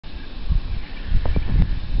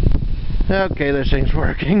Okay, this thing's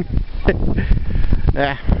working.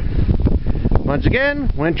 Once again,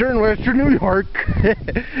 winter in Western New York.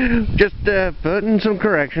 Just putting some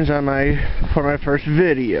corrections on for my first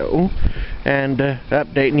video, and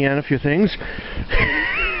updating you on a few things.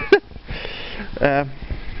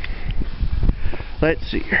 Let's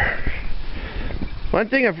see here. A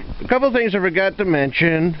couple of things I forgot to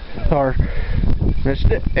mention are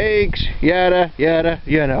mistakes, yada yada,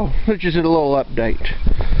 you know, which is a little update.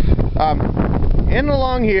 In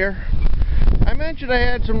along here, I mentioned I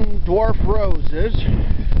had some dwarf roses,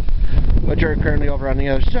 which are currently over on the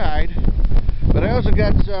other side, but I also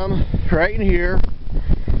got some right in here,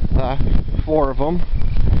 4 of them,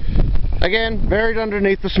 again buried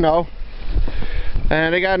underneath the snow,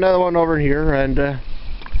 and I got another one over here, and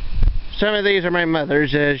some of these are my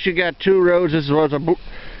mother's. She got 2 roses, as well as one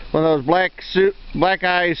of those black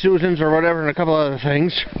eye Susans or whatever, and a couple other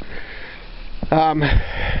things.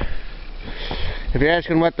 If you're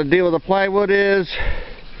asking what the deal with the plywood is,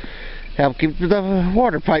 help keep the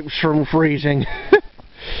water pipes from freezing.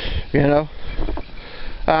 You know.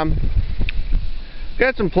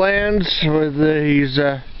 Got some plans with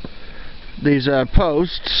these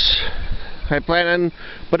posts. I plan on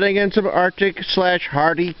putting in some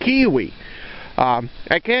Arctic/hardy kiwi.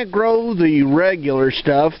 I can't grow the regular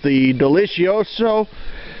stuff, the Delicioso,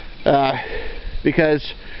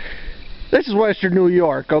 because this is Western New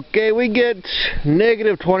York, okay? We get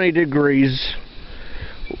negative 20 degrees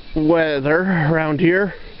weather around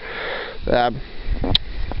here.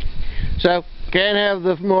 So, can't have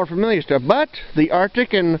the more familiar stuff. But the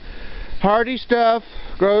Arctic and hardy stuff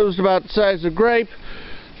grows about the size of a grape,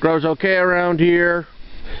 grows okay around here,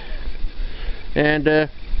 and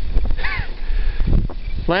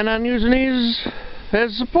plan on using these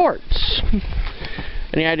as supports.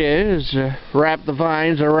 And the idea is wrap the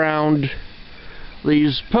vines around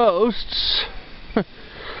these posts.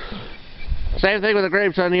 Same thing with the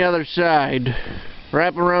grapes on the other side.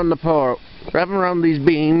 Wrap them around these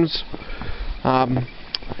beams.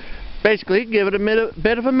 Basically, give it a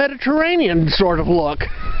bit of a Mediterranean sort of look.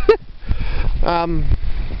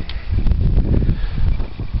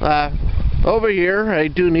 Over here, I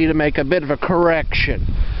do need to make a bit of a correction.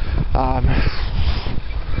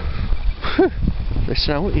 The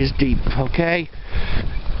snow is deep, okay?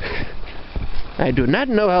 I do not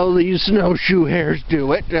know how these snowshoe hares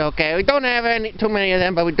do it, okay? We don't have too many of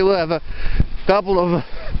them, but we do have a couple of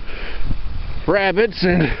rabbits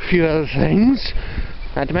and a few other things.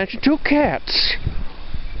 Not to mention 2 cats.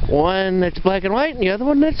 One that's black and white and the other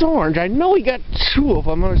one that's orange. I know we got 2 of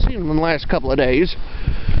them. I've seen them in the last couple of days.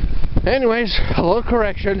 Anyways, a little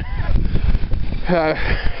correction.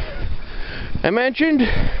 I mentioned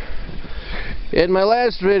in my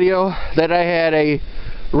last video that I had a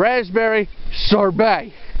raspberry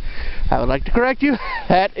sorbet. I would like to correct you.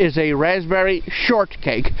 That is a raspberry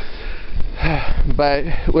shortcake,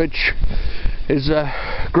 which is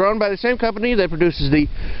grown by the same company that produces the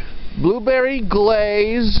blueberry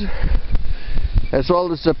glaze, as well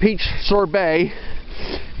as the peach sorbet,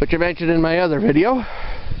 which I mentioned in my other video.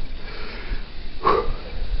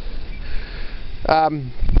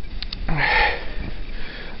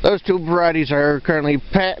 Those 2 varieties are currently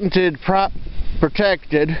patented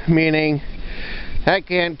protected, meaning I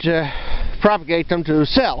can't propagate them to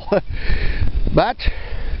sell. But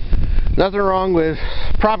nothing wrong with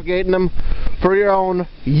propagating them for your own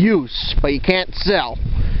use, but you can't sell.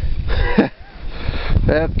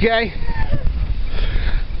 Okay.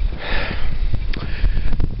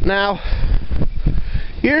 Now,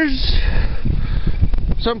 here's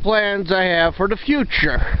some plans I have for the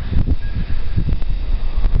future.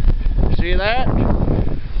 See that?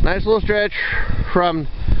 Nice little stretch from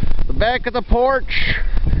the back of the porch.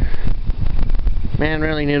 Man,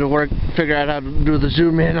 really need to figure out how to do the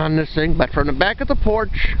zoom in on this thing. But from the back of the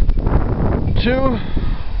porch to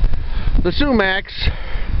the sumacs,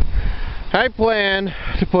 I plan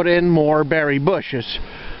to put in more berry bushes.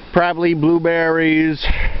 Probably blueberries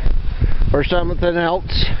or something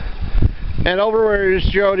else. And over where I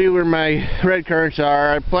showed you where my red currants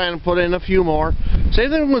are, I plan to put in a few more. Same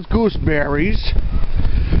thing with gooseberries,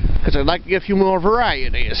 because I'd like to get a few more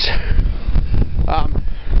varieties. Gotta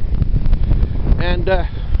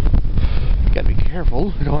be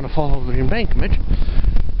careful, I don't want to fall over the embankment.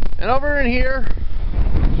 And over in here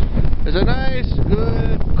is a nice,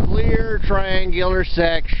 good, clear, triangular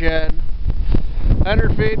section.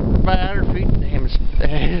 100 feet by 100 feet. Damn,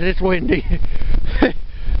 it's windy.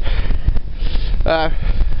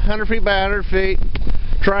 100 feet by 100 feet,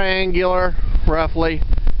 triangular, roughly.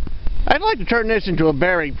 I'd like to turn this into a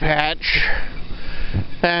berry patch.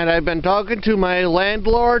 and I've been talking to my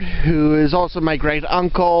landlord, who is also my great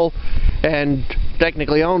uncle and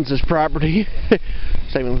technically owns this property.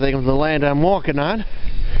 Same thing with the land I'm walking on.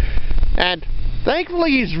 And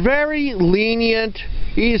thankfully he's very lenient.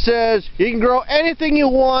 He says you can grow anything you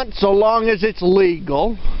want so long as it's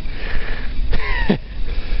legal.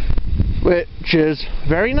 Which is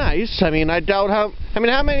very nice. I mean, I doubt how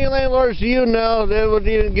many landlords do you know that would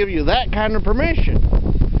even give you that kind of permission?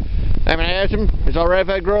 I mean, I asked him, is it alright if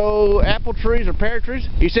I grow apple trees or pear trees?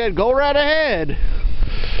 He said, go right ahead.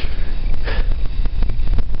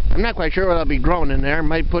 I'm not quite sure what I'll be growing in there. I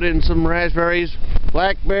might put in some raspberries,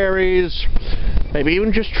 blackberries, maybe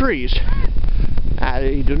even just trees.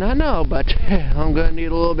 I do not know, but I'm going to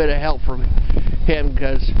need a little bit of help from him,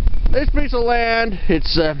 because this piece of land,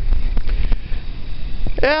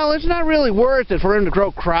 well, it's not really worth it for him to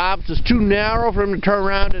grow crops. It's too narrow for him to turn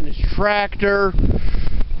around in his tractor.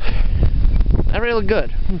 Not really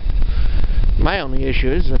good. My only issue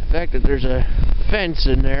is the fact that there's a fence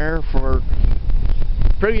in there for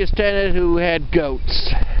previous tenant who had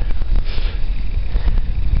goats.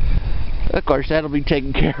 Of course, that'll be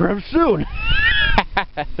taken care of soon.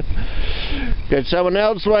 Because someone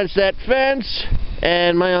else wants that fence,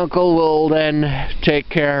 and my uncle will then take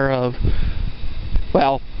care of,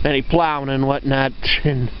 well, any plowing and whatnot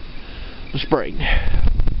in the spring.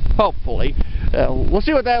 Hopefully. We'll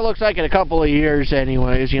see what that looks like in a couple of years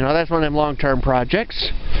anyways. You know, that's one of them long-term projects.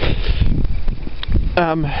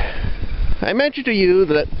 I mentioned to you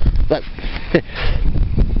that I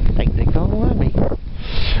think they call on me.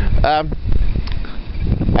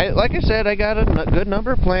 Like I said, I got a good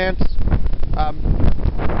number of plants.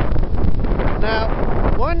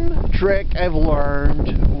 Now, one trick I've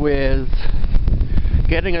learned with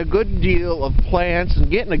getting a good deal of plants and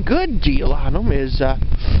getting a good deal on them is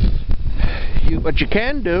what you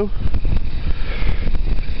can do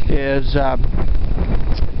is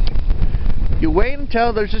you wait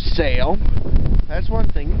until there's a sale. That's one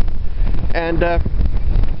thing, and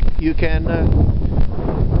you can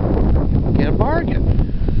get a bargain.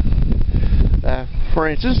 For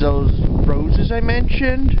instance, those roses I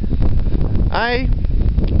mentioned, I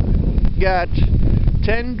got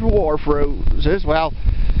 10 dwarf roses. Well,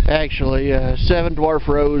 actually 7 dwarf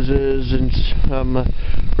roses and some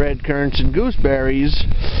red currants and gooseberries.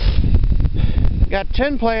 Got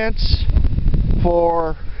 10 plants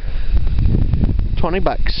for $20.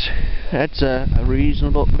 That's a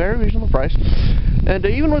reasonable, very reasonable price. And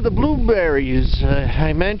even with the blueberries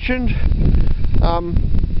I mentioned,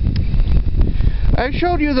 I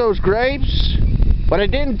showed you those grapes. What I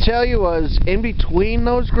didn't tell you was in between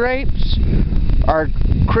those grapes are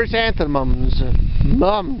chrysanthemums,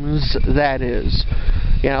 mums, that is.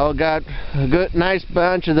 You know, got a good, nice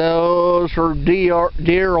bunch of those for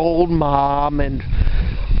dear old Mom, and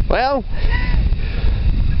well,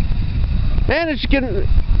 managed to get,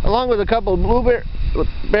 along with a couple of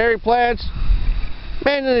blueberry plants,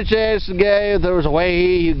 managed to ask the guy if there was a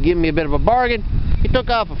way he could give me a bit of a bargain. He took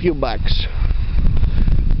off a few bucks.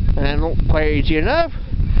 And crazy enough,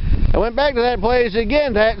 I went back to that place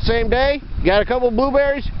again that same day, got a couple of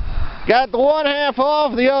blueberries, got the one half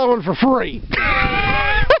off, the other one for free.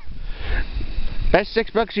 That's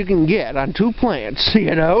 $6 you can get on 2 plants,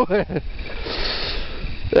 you know.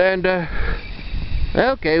 And,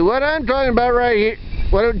 okay, what I'm talking about right here,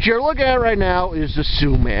 what you're looking at right now is the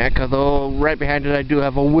sumac, although right behind it I do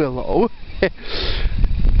have a willow.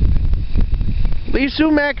 These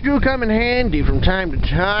sumac do come in handy from time to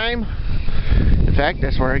time. In fact,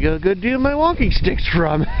 that's where I get a good deal of my walking sticks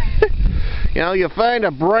from. You know, you find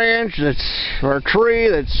a branch or a tree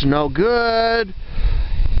that's no good,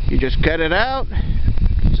 you just cut it out.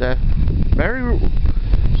 It's a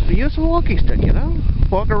useful walking stick, you know.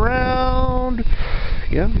 Walk around,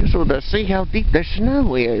 you know, just so to see how deep the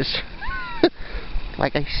snow is.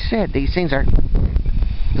 Like I said, these things are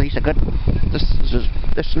at least a good. This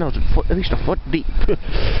snow's at least a foot deep.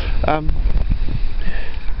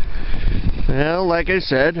 Well, like I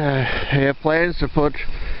said, I have plans to put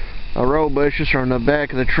a row of bushes from the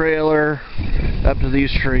back of the trailer up to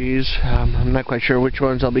these trees. I'm not quite sure which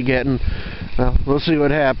ones I'll be getting. We'll see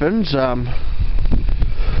what happens. Hell,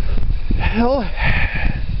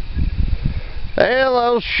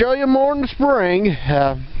 I'll show you more in the spring.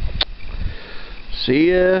 See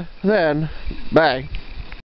you then. Bye.